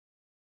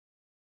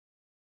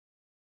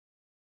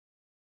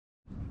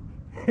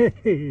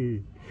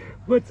Hey,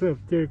 what's up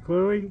there,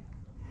 Chloe?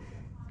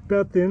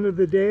 About the end of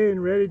the day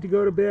and ready to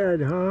go to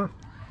bed, huh?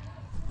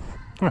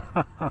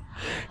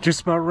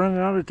 Just about running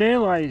out of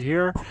daylight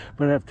here,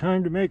 but I have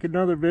time to make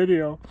another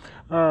video.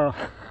 I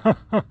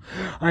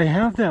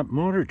have that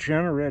motor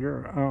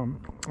generator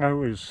I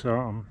was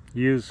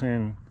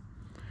using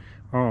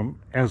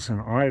as an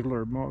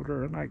idler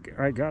motor, and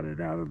I got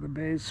it out of the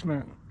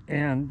basement,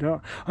 and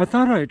I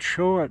thought I'd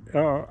show it.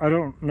 I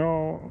don't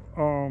know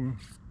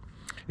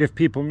if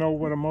people know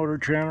what a motor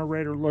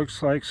generator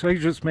looks like, so I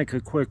just make a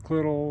quick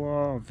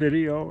little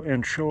video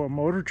and show a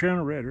motor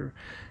generator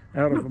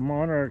out of a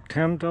Monarch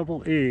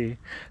 10EE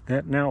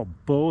that now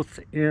both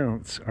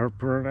ends are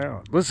burnt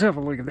out. Let's have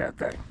a look at that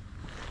thing.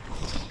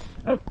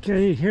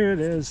 Okay, here it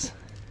is.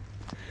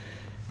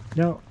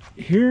 Now,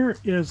 here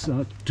is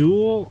a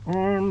dual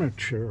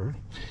armature,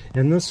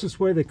 and this is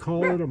why they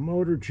call it a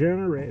motor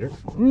generator.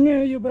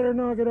 Yeah, you better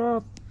knock it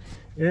off.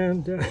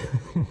 And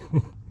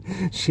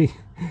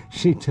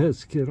she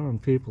does get on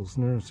people's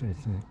nerves, I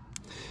think.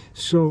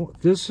 So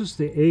this is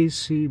the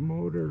AC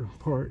motor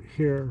part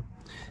here,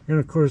 and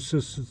of course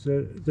this is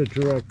the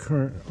direct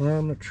current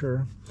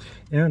armature.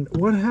 And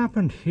what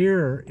happened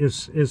here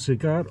is it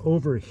got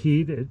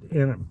overheated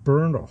and it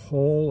burned a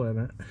hole in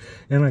it,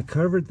 and I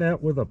covered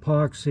that with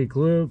epoxy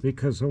glue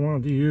because I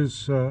wanted to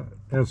use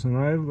as an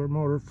idler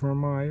motor for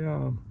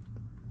my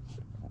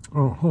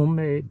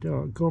homemade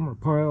Gomer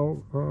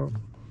Pyle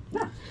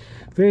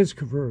phase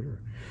converter.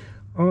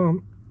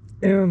 You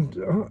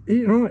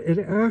know, it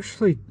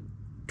actually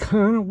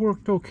kind of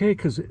worked okay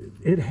because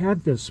it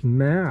had this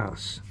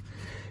mass,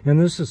 and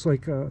this is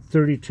like a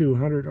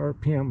 3200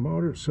 RPM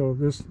motor, so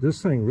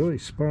this thing really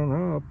spun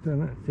up,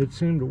 and it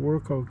seemed to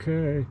work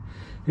okay,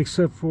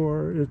 except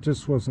for it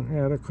just wasn't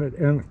adequate.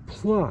 And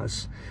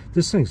plus,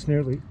 this thing's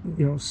nearly,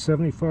 you know,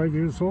 75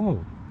 years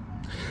old.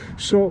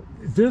 So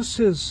this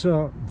is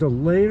the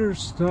later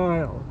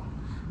style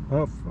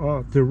of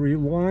the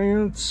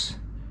Reliance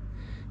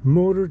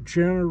motor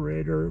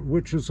generator,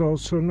 which is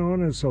also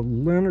known as a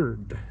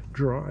Lenard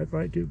drive,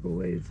 I do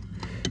believe.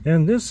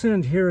 And this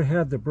end here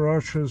had the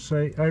brushes.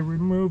 I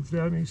removed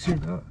them. You see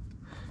the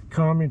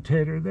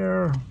commutator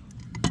there.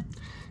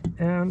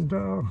 And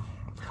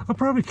I'll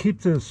probably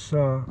keep this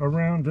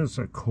around as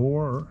a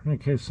core in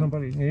case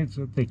somebody needs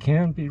it. They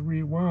can be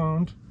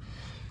rewound.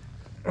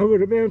 I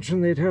would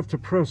imagine they'd have to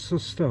press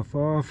this stuff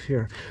off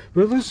here.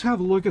 But let's have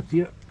a look at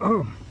the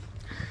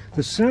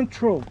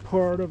central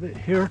part of it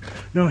here.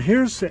 Now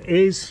here's the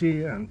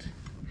AC end,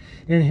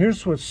 and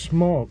here's what's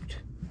smoked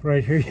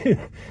right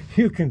here.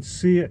 You can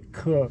see it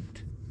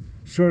cooked,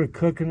 sort of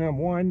cooking them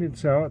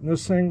windings out, and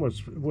this thing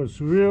was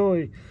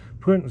really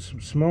putting some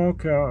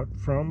smoke out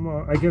from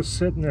I guess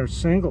sitting there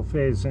single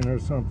phasing or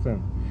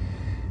something,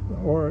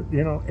 or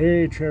you know,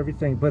 age,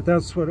 everything. But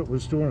that's what it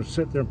was doing, was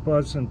sitting there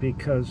buzzing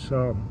because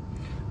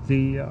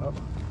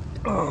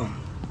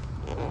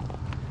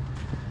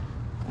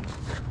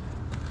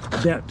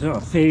that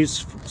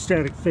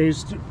static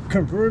phase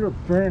converter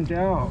burned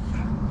out,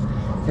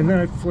 and then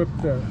I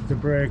flipped the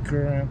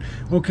breaker. And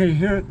okay,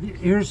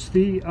 here's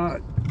the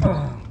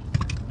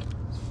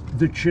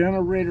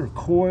generator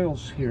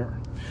coils here.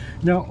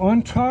 Now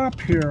on top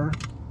here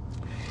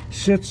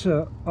sits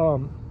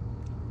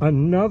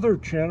another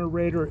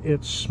generator.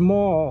 It's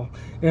small,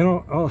 and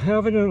I'll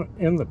have it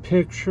in the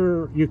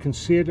picture. You can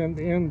see it in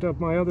the end of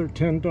my other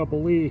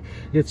 10EE.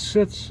 It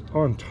sits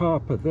on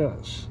top of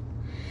this,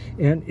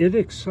 and it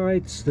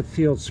excites the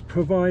fields,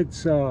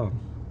 provides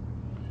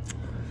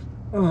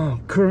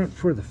current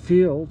for the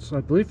fields, I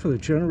believe for the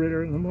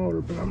generator and the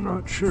motor, but I'm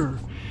not sure.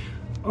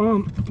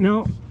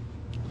 Now,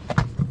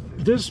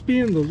 this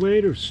being the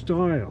later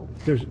style,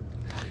 there's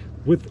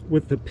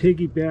with the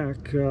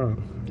piggyback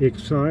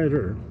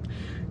exciter.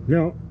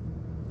 Now,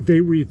 they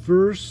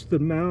reverse the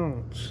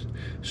mounts,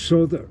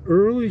 so the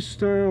early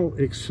style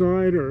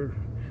exciter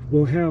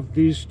will have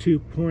these 2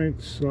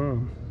 points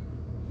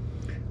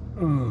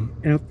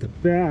at the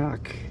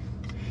back.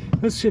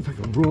 Let's see if I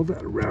can roll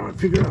that around and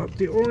figure out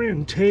the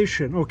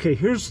orientation. Okay,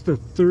 here's the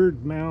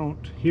third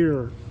mount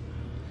here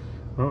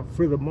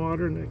for the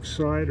modern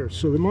exciter.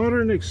 So the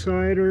modern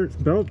exciter,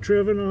 belt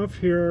driven off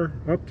here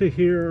up to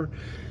here,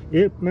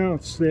 it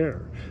mounts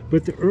there.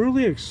 But the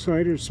early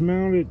exciters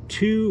mounted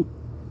to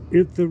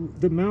it.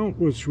 The mount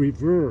was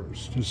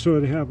reversed, and so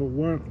it'd have a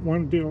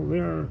one deal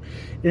there.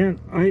 And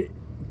I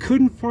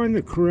couldn't find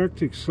the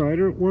correct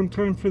exciter at one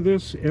time for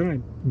this, and I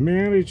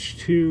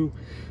managed to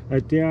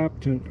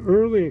adapt an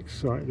early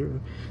exciter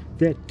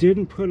that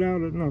didn't put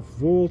out enough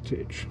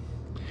voltage.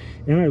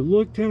 And I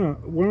looked in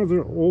one of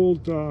their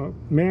old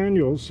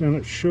manuals, and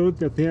it showed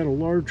that they had a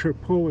larger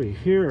pulley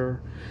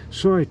here.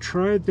 So I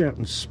tried that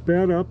and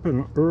sped up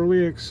an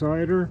early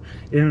exciter,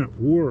 and it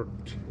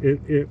worked.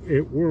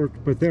 It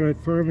worked, but then I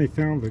finally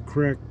found the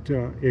correct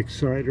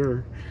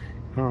exciter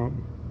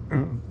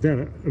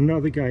that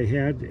another guy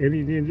had, and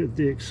he needed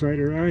the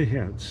exciter I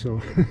had, so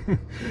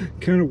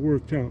kind of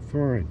worked out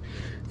fine.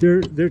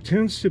 There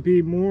tends to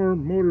be more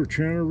motor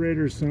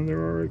generators than there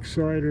are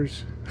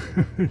exciters.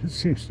 It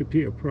seems to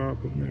be a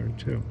problem there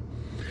too.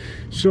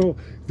 So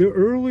the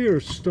earlier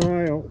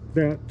style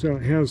that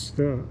has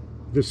the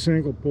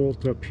single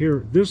bolt up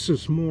here, this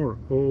is more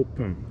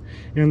open,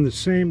 and the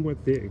same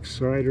with the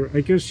exciter.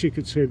 I guess you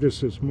could say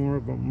this is more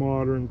of a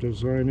modern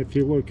design. If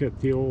you look at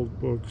the old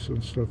books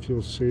and stuff,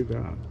 you'll see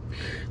that.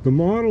 The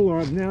model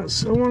on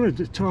this, I wanted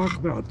to talk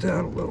about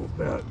that a little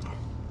bit.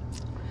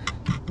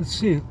 Let's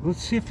see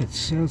if it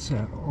says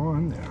that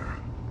on there.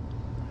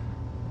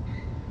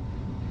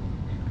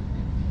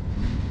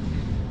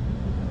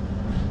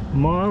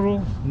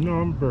 Model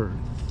number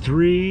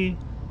 3V8.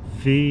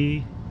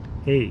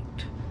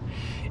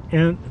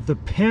 And the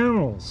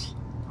panels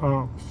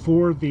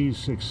for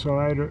these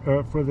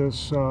exciter, for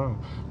this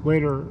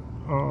later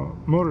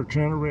motor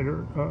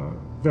generator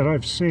that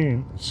I've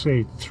seen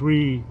say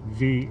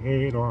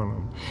 3V8 on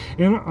them.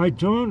 And I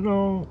don't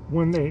know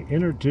when they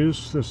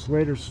introduced this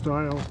later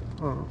style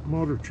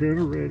motor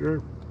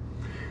generator,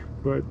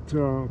 but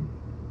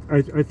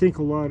I think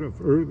a lot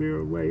of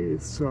earlier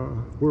lathes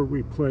were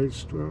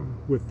replaced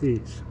with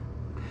these.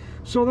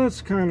 So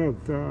that's kind of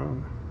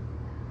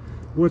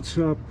what's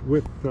up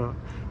with the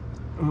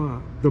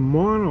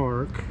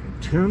Monarch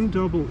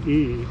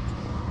 10EE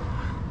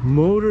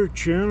motor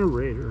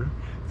generator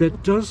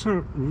that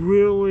doesn't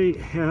really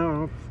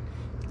have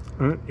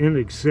an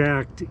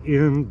exact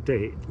end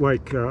date,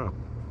 like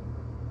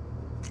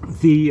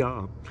the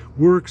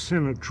works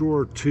in a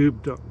drawer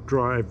tube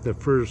drive. The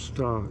first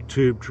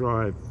tube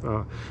drive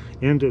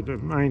ended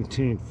in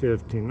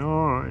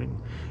 1959,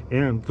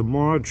 and the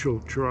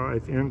module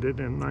drive ended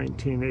in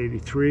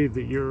 1983,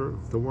 the year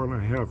of the one I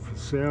have for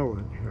sale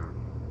in here.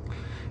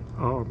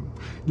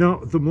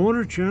 Now, the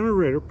motor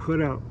generator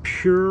put out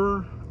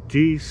pure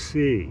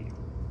DC,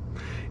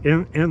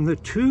 and the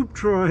tube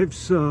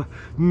drives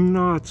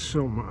not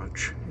so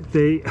much.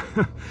 They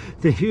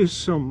use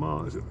some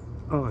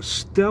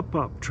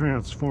step-up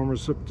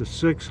transformers up to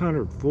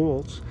 600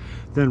 volts,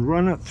 then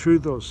run it through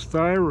those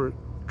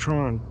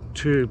Thyratron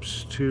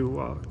tubes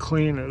to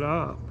clean it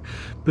up.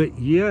 But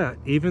yet,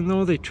 even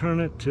though they turn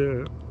it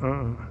to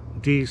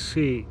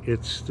DC,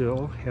 it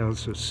still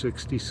has a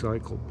 60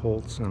 cycle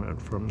pulse in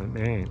it from the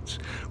mains,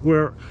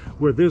 where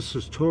this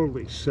is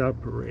totally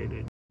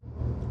separated.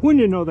 When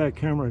you know that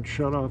camera had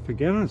shut off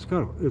again, it's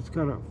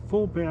got a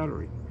full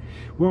battery.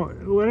 Well,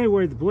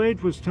 anyway, the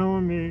blade was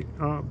telling me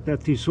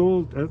that these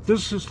old,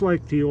 this is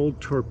like the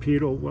old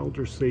torpedo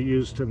welders they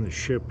used in the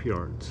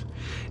shipyards.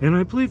 And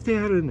I believe they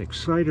had an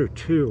exciter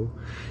too.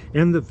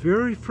 And the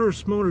very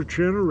first motor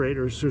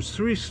generators, there's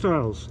three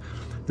styles.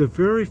 The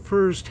very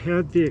first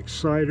had the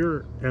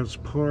exciter as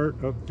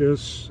part of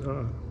this,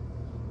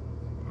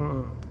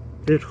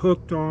 it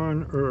hooked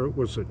on, or it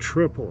was a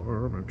triple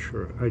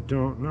armature, I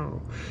don't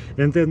know.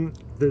 And then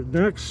the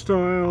next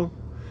style,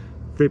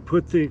 they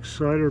put the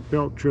exciter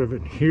belt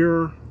driven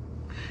here,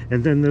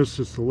 and then this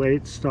is the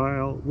late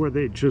style where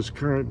they just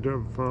kind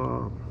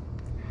of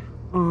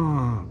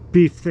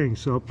beef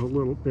things up a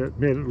little bit,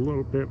 made it a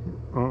little bit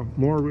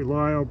more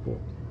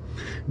reliable.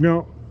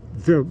 Now,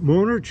 the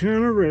motor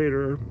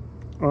generator,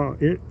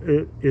 it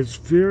is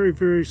very,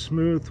 very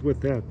smooth with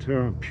that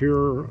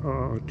pure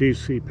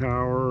DC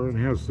power, and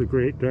has the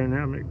great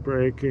dynamic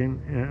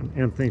braking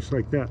and things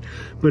like that.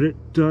 But it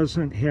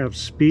doesn't have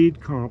speed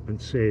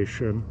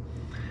compensation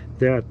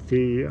that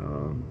the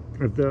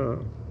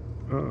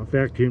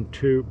vacuum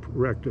tube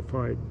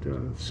rectified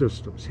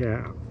systems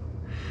have.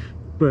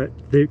 But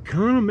they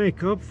kind of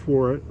make up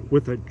for it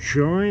with a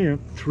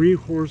giant 3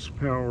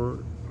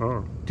 horsepower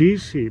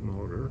DC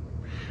motor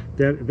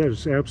that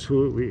is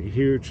absolutely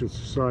huge. It's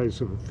the size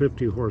of a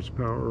 50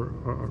 horsepower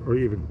or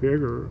even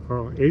bigger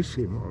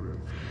AC motor.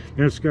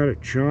 And it's got a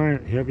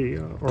giant heavy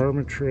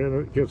armature in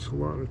it. It gets a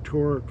lot of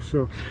torque.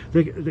 So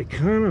they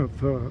kind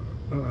of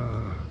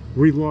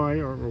rely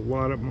on a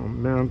lot of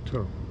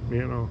momentum,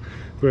 you know.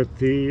 But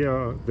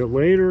the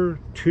later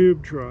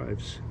tube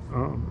drives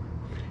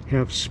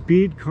have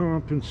speed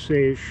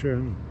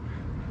compensation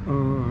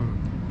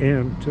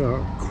and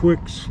quick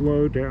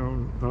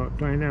slowdown,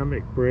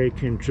 dynamic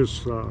braking,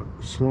 just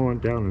slowing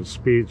down in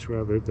speeds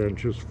rather than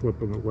just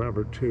flipping the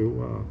lever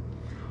to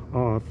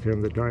off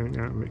and the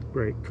dynamic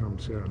brake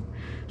comes in.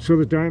 So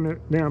the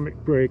dynamic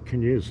brake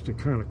can use to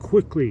kind of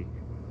quickly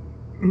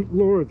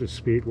lower the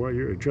speed while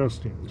you're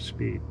adjusting the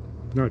speed,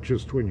 not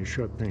just when you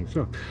shut things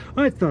off.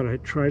 I thought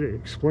I'd try to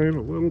explain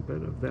a little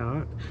bit of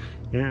that.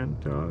 And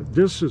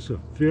this is a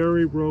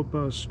very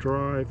robust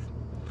drive.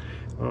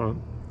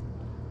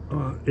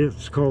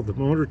 It's called the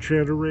motor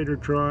generator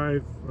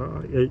drive.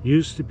 It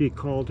used to be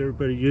called,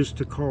 everybody used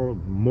to call it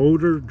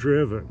motor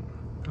driven.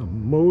 A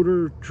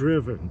motor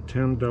driven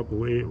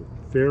 10EE,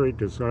 very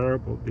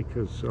desirable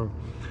because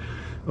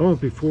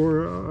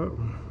before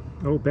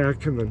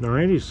back in the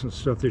 90s and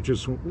stuff, there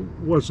just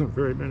wasn't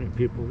very many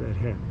people that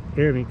had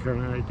any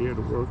kind of idea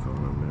to work on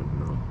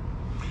them.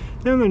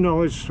 And the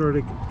knowledge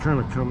started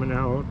kind of coming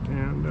out,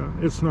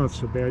 and it's not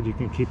so bad. You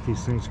can keep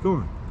these things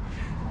going.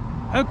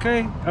 Okay,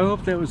 I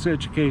hope that was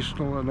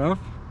educational enough.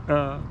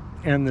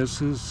 And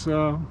this is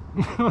one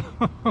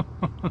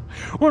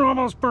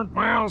almost burnt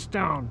my house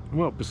down.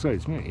 Well,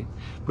 besides me.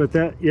 But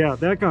that, yeah,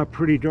 that got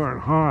pretty darn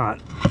hot.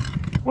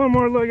 One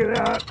more look at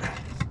that.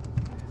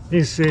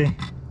 You see,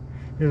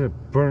 it's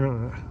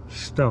burning the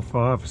stuff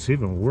off. It's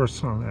even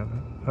worse on that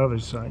other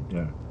side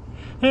there.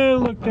 Hey,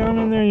 look down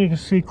in there. You can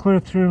see clear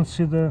through and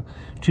see the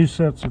 2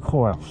 sets of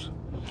coils.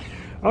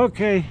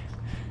 Okay.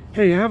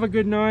 Hey, have a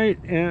good night,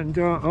 and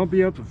I'll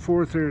be up at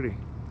 4:30.